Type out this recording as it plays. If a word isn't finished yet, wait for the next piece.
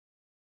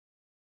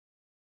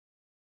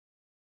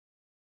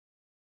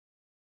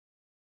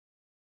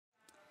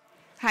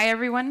Hi,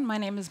 everyone. My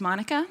name is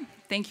Monica.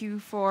 Thank you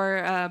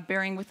for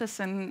bearing with us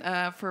and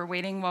for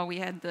waiting while we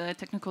had the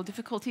technical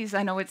difficulties.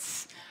 I know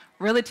it's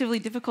relatively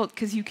difficult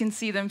because you can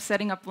see them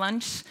setting up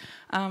lunch.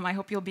 I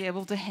hope you'll be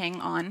able to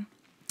hang on.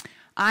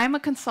 I'm a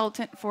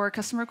consultant for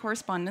customer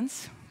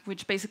correspondence,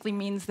 which basically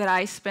means that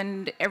I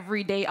spend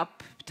every day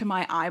up to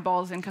my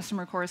eyeballs in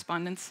customer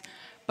correspondence.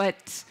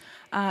 But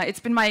it's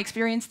been my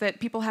experience that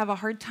people have a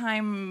hard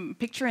time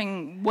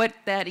picturing what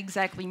that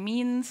exactly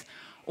means,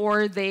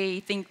 or they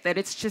think that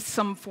it's just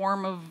some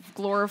form of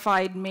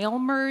glorified mail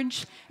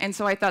merge. And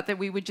so I thought that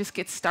we would just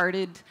get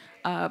started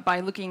by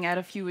looking at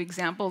a few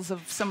examples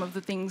of some of the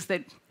things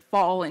that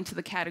fall into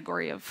the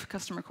category of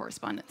customer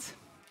correspondence.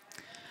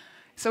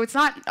 So it's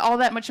not all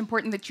that much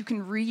important that you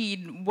can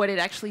read what it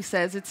actually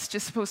says. It's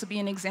just supposed to be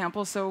an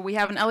example. So we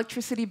have an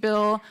electricity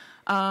bill,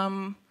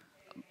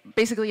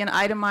 basically an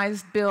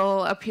itemized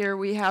bill. Up here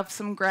we have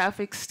some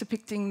graphics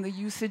depicting the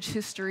usage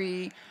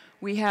history.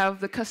 We have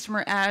the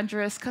customer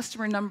address,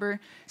 customer number.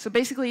 So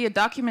basically a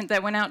document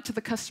that went out to the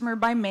customer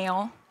by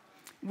mail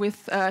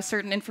with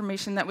certain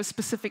information that was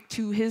specific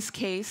to his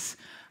case,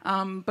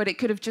 but it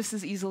could have just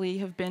as easily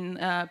have been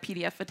a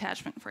PDF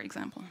attachment, for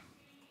example.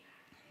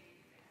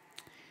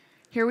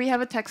 Here we have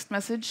a text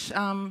message,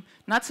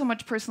 not so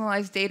much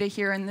personalized data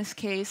here in this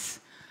case,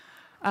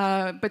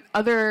 but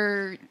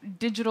other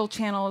digital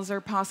channels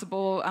are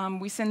possible.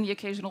 We send the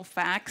occasional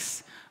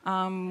fax.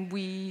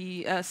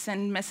 We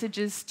send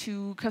messages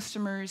to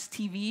customers'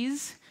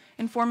 TVs,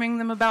 informing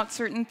them about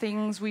certain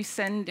things. We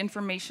send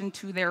information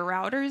to their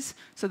routers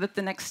so that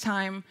the next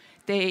time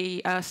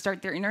they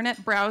start their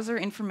internet browser,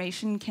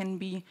 information can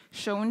be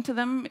shown to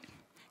them.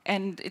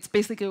 And it's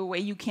basically a way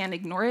you can't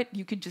ignore it.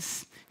 You could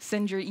just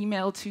send your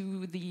email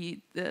to the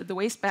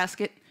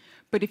wastebasket,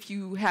 but if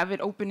you have it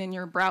open in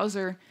your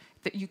browser,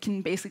 that you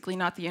can basically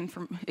not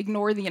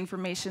ignore the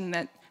information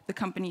that the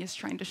company is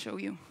trying to show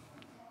you.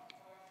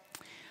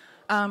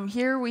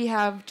 Here we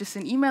have just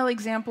an email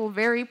example,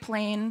 very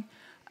plain,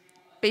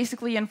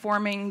 basically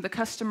informing the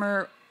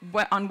customer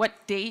on what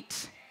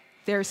date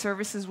their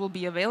services will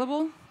be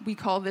available. We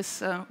call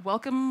this a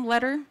welcome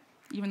letter,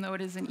 even though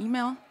it is an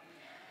email.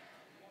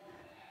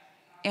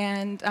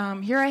 And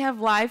here I have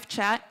live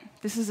chat.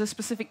 This is a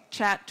specific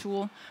chat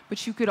tool,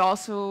 but you could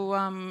also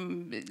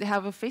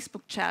have a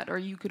Facebook chat, or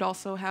you could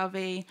also have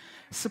a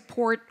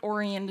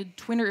support-oriented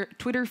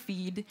Twitter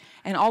feed,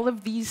 and all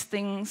of these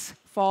things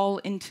fall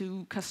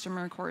into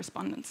customer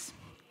correspondence.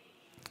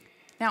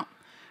 Now,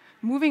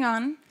 moving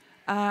on,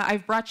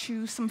 I've brought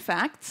you some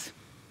facts,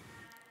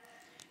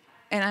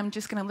 and I'm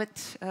just going to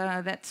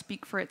let that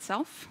speak for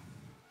itself.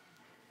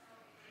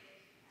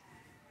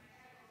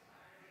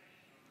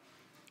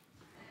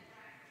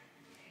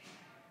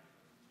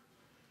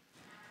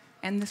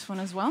 And this one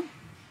as well.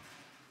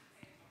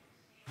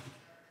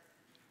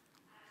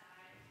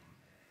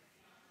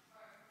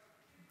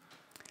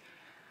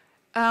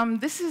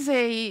 This is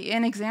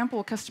an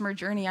example customer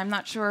journey. I'm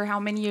not sure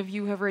how many of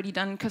you have already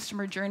done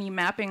customer journey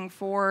mapping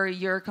for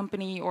your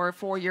company or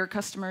for your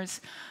customers.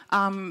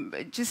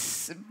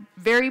 Just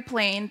very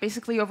plain.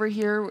 Basically over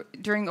here,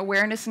 during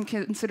awareness and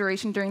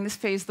consideration during this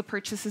phase, the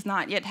purchase has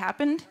not yet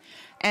happened.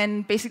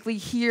 And basically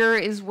here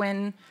is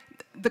when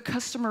the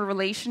customer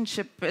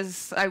relationship,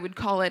 as I would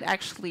call it,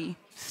 actually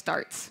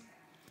starts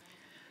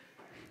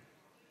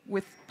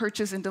with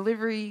purchase and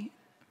delivery,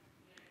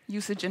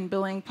 usage and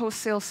billing,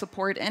 post-sale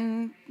support,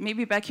 and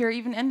maybe back here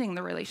even ending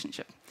the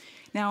relationship.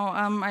 Now,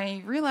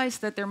 I realize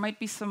that there might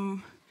be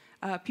some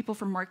people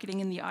from marketing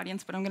in the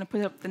audience, but I'm going to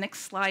put up the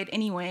next slide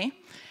anyway,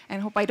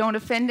 and hope I don't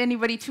offend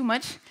anybody too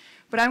much.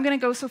 But I'm going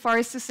to go so far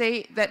as to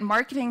say that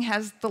marketing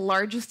has the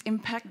largest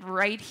impact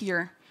right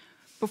here,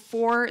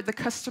 before the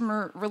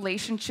customer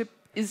relationship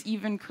is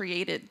even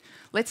created.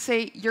 Let's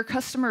say your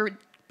customer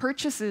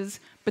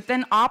purchases, but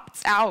then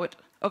opts out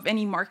of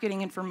any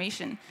marketing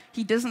information.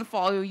 He doesn't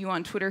follow you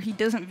on Twitter. He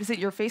doesn't visit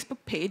your Facebook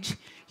page.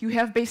 You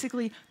have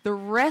basically the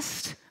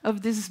rest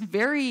of this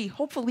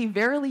hopefully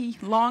very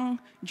long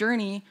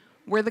journey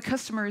where the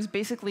customer is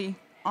basically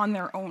on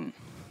their own.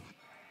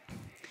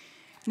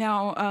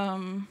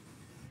 Now,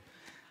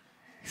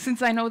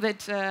 since I know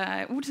that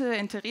Ute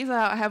and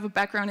Teresa have a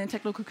background in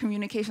technical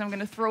communication, I'm going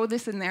to throw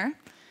this in there.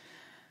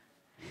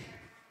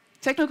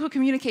 Technical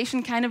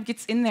communication kind of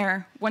gets in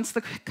there once the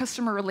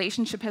customer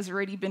relationship has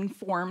already been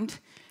formed,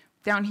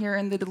 down here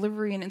in the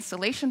delivery and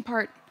installation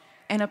part,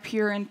 and up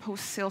here in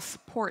post-sale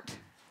support.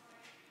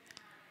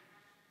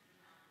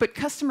 But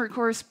customer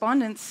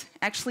correspondence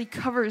actually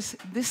covers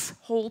this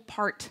whole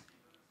part.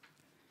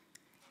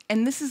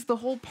 And this is the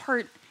whole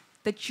part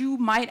that you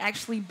might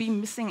actually be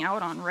missing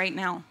out on right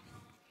now.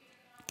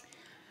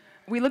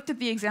 We looked at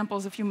the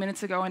examples a few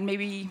minutes ago, and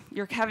maybe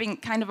you're having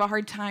kind of a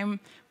hard time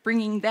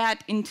bringing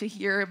that into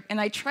here.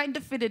 And I tried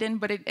to fit it in,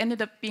 but it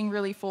ended up being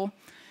really full.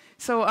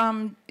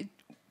 So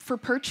for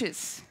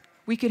purchase,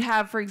 we could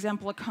have, for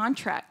example, a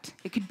contract.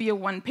 It could be a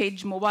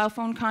one-page mobile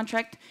phone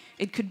contract.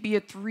 It could be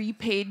a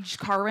 3-page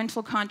car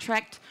rental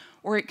contract,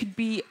 or it could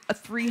be a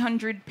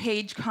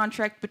 300-page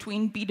contract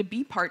between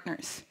B2B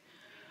partners.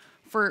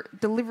 For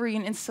delivery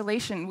and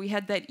installation, we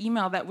had that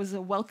email that was a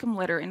welcome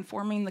letter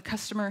informing the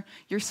customer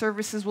your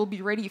services will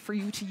be ready for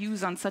you to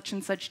use on such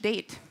and such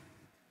date.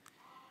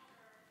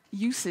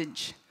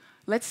 Usage.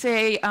 Let's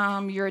say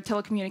you're a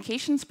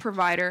telecommunications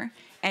provider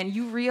and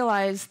you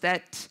realize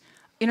that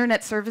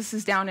internet service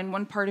is down in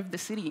one part of the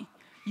city.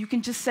 You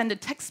can just send a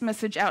text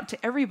message out to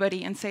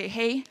everybody and say,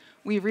 hey,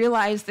 we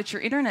realize that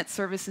your internet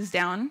service is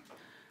down.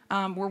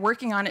 We're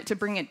working on it to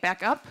bring it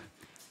back up,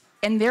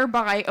 and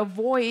thereby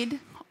avoid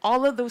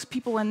all of those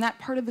people in that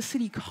part of the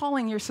city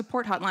calling your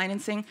support hotline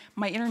and saying,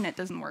 my internet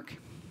doesn't work.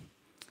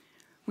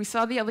 We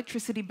saw the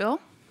electricity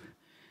bill.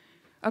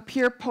 Up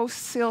here,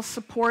 post-sale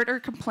support or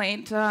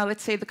complaint.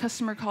 Let's say the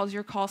customer calls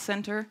your call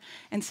center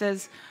and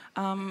says,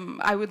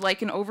 I would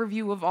like an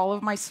overview of all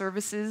of my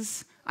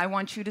services. I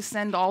want you to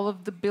send all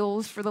of the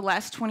bills for the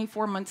last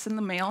 24 months in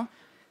the mail.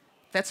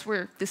 That's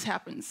where this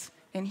happens.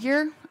 And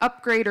here,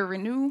 upgrade or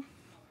renew.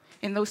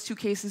 In those two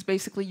cases,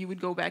 basically, you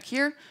would go back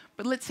here.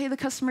 But let's say the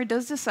customer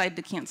does decide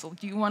to cancel.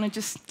 Do you want to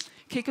just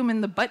kick him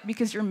in the butt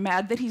because you're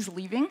mad that he's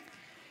leaving?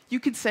 You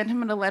could send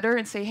him a letter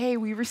and say, hey,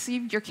 we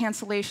received your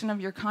cancellation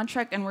of your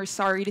contract, and we're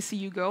sorry to see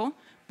you go,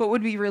 but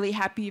would be really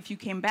happy if you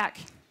came back.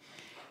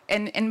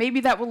 And maybe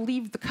that will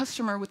leave the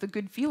customer with a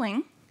good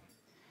feeling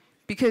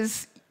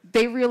because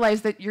they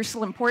realize that you're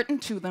still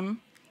important to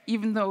them,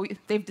 even though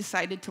they've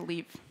decided to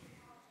leave.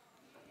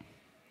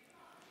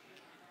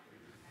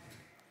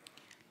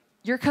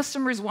 Your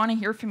customers want to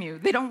hear from you.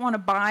 They don't want to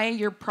buy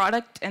your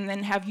product and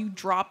then have you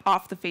drop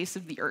off the face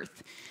of the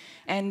earth.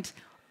 And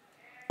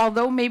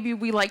although maybe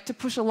we like to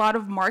push a lot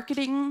of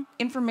marketing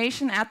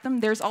information at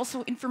them, there's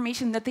also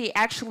information that they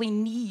actually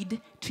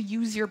need to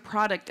use your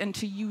product and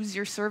to use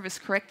your service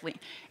correctly.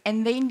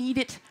 And they need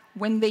it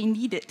when they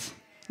need it.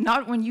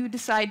 Not when you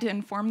decide to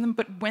inform them,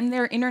 but when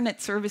their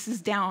internet service is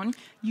down,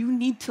 you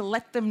need to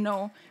let them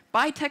know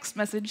by text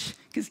message,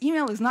 because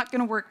email is not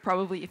going to work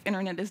probably if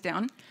internet is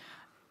down,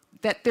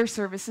 that their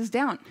service is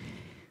down.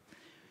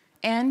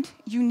 And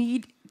you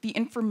need the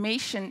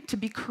information to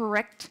be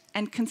correct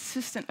and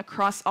consistent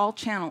across all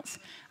channels.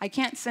 I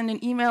can't send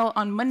an email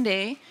on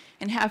Monday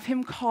and have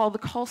him call the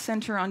call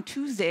center on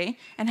Tuesday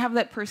and have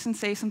that person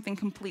say something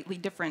completely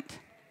different.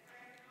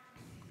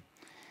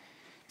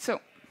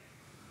 So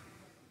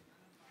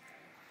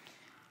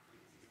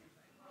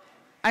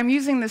I'm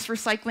using this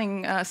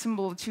recycling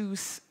symbol to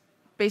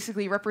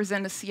basically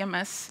represent a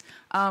CMS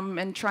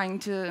and trying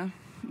to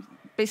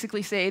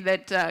basically say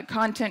that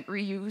content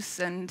reuse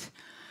and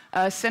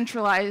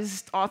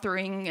centralized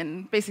authoring,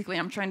 and basically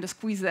I'm trying to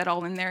squeeze that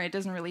all in there. It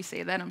doesn't really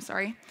say that, I'm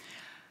sorry.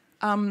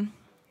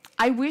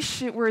 I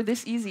wish it were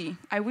this easy.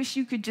 I wish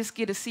you could just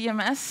get a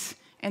CMS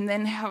and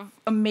then have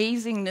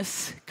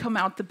amazingness come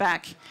out the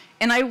back.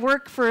 And I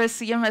work for a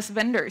CMS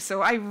vendor,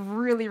 so I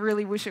really,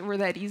 really wish it were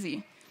that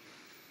easy.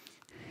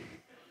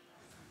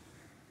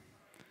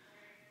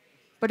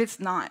 But it's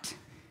not.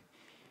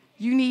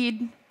 You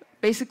need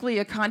basically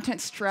a content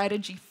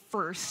strategy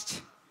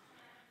first.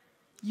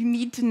 You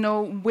need to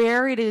know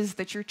where it is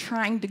that you're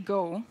trying to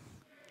go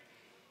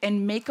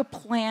and make a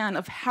plan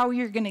of how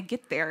you're going to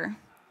get there,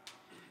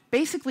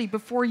 basically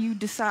before you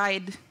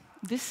decide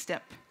this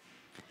step.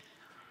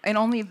 And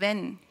only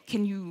then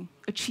can you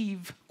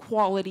achieve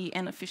quality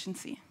and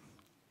efficiency.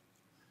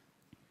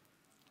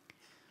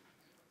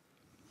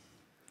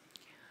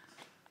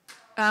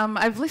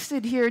 I've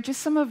listed here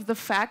just some of the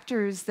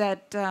factors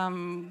that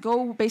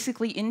go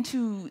basically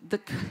into the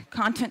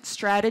content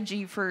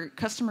strategy for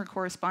customer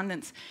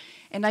correspondence.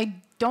 And I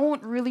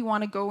don't really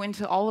want to go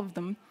into all of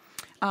them.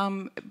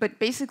 But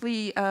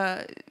basically,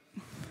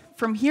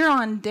 from here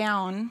on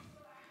down,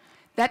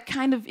 that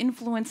kind of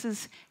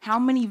influences how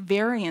many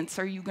variants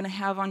are you going to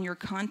have on your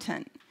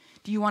content.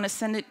 Do you want to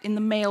send it in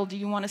the mail? Do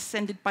you want to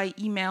send it by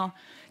email?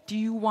 Do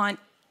you want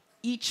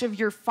each of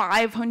your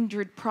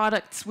 500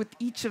 products with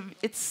each of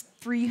its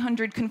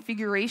 300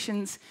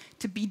 configurations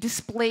to be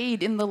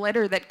displayed in the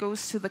letter that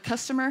goes to the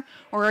customer?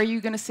 Or are you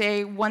going to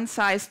say one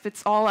size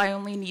fits all, I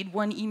only need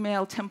one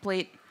email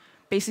template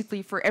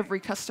basically for every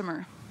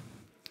customer?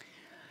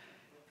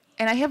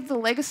 And I have the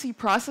legacy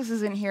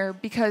processes in here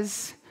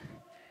because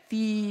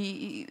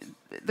the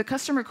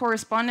customer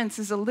correspondence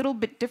is a little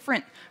bit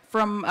different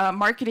from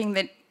marketing,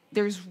 that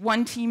there's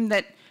one team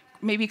that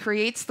maybe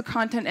creates the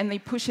content and they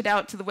push it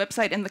out to the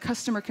website and the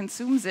customer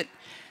consumes it.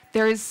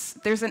 There's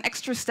an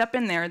extra step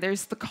in there.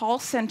 There's the call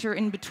center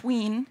in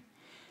between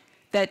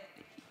that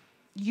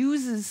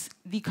uses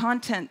the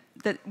content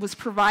that was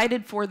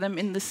provided for them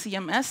in the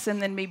CMS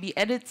and then maybe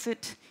edits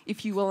it,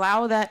 if you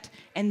allow that,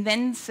 and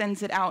then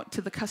sends it out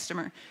to the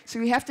customer. So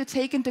you have to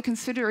take into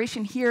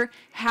consideration here,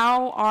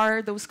 how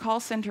are those call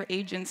center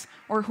agents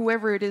or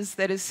whoever it is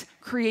that is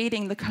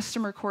creating the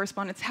customer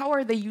correspondence, how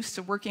are they used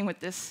to working with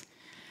this?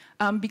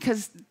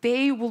 Because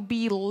they will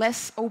be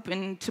less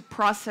open to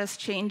process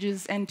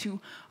changes and to,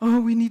 oh,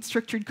 we need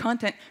structured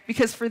content.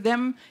 Because for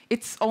them,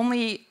 it's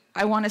only,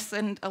 I want to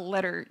send a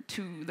letter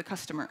to the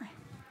customer.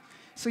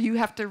 So you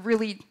have to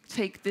really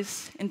take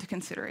this into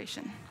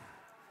consideration.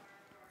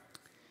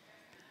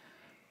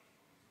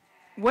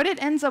 What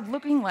it ends up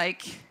looking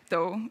like,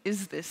 though,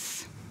 is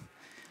this.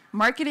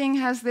 Marketing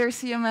has their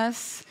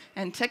CMS,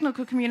 and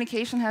technical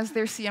communication has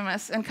their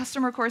CMS, and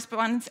customer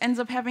correspondence ends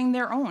up having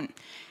their own.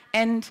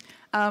 And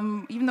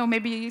even though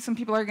maybe some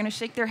people are going to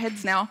shake their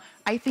heads now,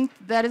 I think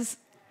that is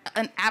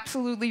an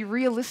absolutely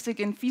realistic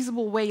and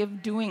feasible way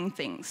of doing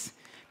things,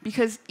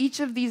 because each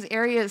of these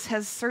areas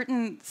has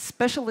certain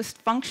specialist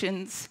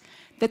functions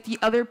that the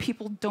other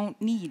people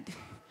don't need.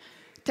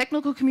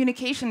 Technical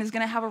communication is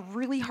going to have a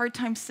really hard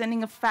time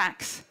sending a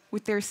fax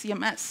with their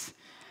CMS.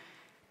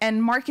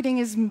 And marketing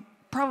is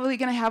probably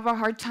going to have a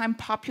hard time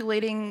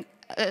populating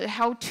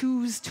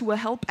how-tos to a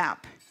help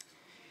app.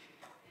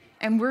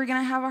 And we're going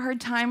to have a hard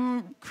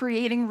time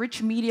creating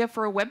rich media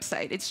for a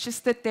website. It's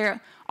just that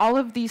all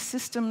of these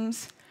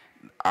systems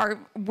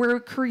were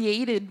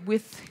created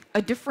with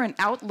a different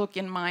outlook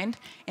in mind,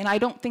 and I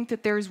don't think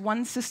that there's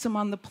one system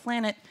on the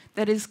planet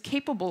that is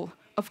capable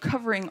of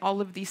covering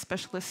all of these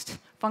specialist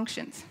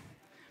functions.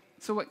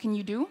 So what can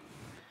you do?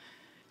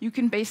 You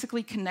can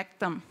basically connect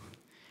them.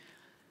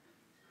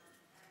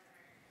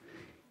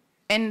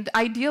 And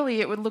ideally,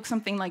 it would look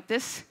something like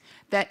this,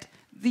 that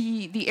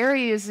the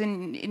areas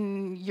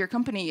in your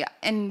company,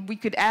 and we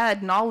could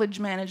add knowledge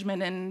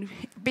management, and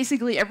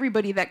basically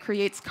everybody that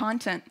creates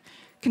content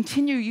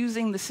continue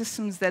using the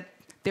systems that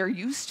they're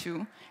used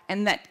to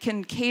and that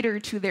can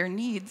cater to their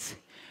needs.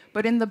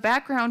 But in the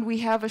background, we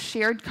have a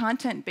shared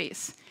content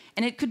base.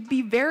 And it could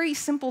be very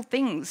simple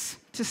things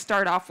to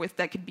start off with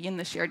that could be in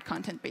the shared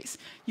content base.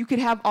 You could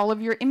have all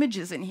of your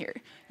images in here.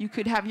 You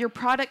could have your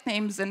product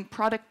names and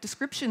product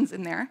descriptions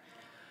in there.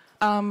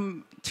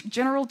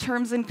 General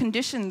terms and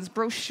conditions,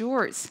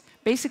 brochures,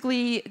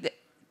 basically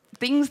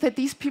things that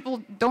these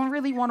people don't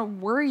really want to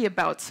worry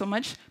about so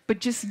much, but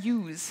just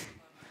use.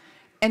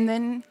 And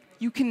then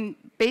you can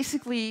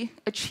basically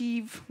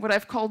achieve what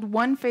I've called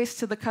one face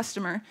to the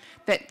customer,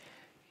 that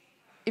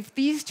if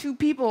these two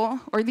people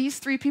or these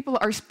three people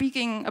are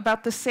speaking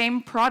about the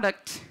same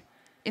product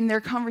in their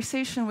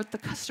conversation with the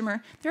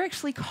customer, they're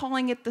actually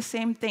calling it the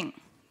same thing.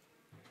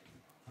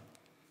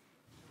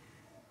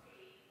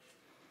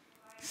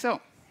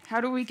 So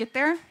how do we get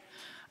there?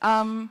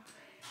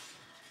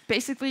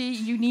 Basically,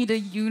 you need a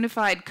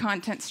unified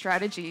content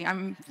strategy.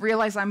 I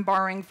realize I'm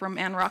borrowing from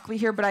Anne Rockley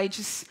here, but I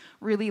just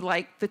really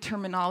like the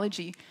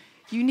terminology.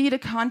 You need a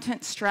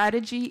content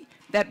strategy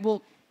that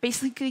will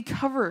basically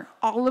cover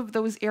all of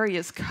those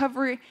areas,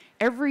 cover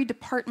every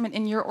department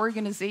in your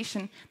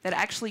organization that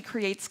actually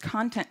creates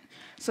content,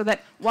 so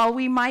that while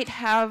we might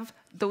have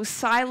those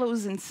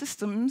silos in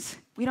systems,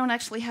 we don't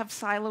actually have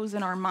silos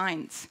in our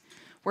minds.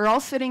 We're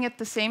all sitting at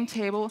the same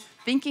table,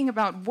 thinking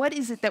about what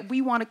is it that we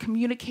want to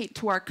communicate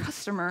to our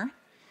customer,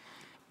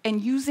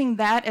 and using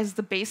that as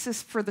the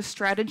basis for the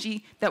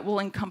strategy that will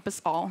encompass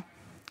all.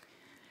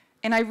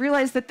 And I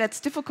realize that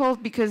that's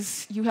difficult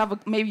because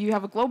maybe you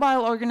have a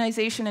global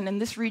organization, and in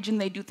this region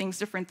they do things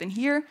different than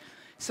here.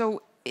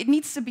 So it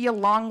needs to be a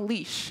long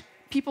leash.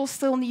 People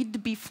still need to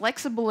be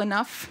flexible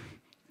enough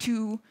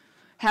to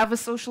have a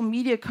social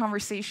media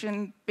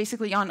conversation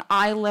basically on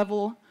eye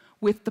level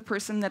with the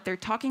person that they're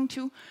talking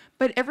to,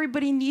 but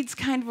everybody needs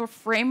kind of a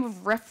frame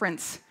of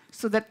reference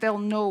so that they'll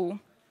know,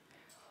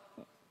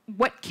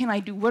 what can I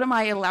do? What am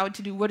I allowed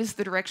to do? What is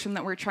the direction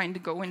that we're trying to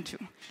go into?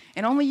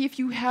 And only if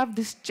you have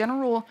this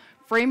general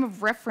frame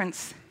of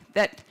reference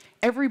that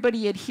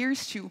everybody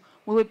adheres to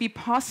will it be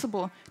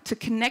possible to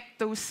connect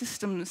those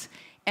systems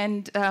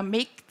and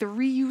make the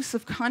reuse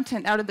of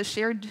content out of the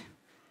shared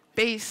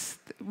base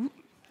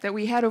that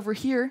we had over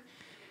here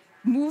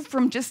move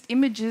from just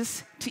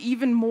images to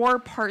even more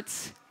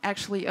parts,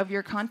 actually, of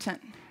your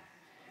content.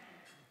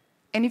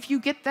 And if you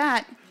get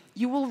that,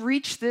 you will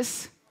reach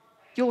this.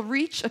 You'll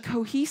reach a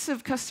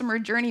cohesive customer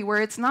journey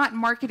where it's not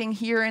marketing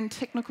here and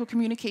technical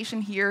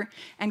communication here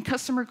and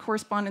customer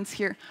correspondence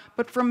here,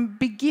 but from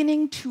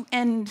beginning to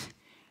end,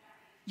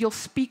 you'll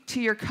speak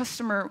to your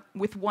customer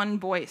with one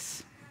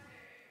voice.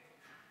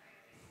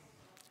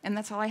 And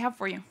that's all I have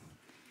for you.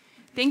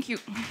 Thank you.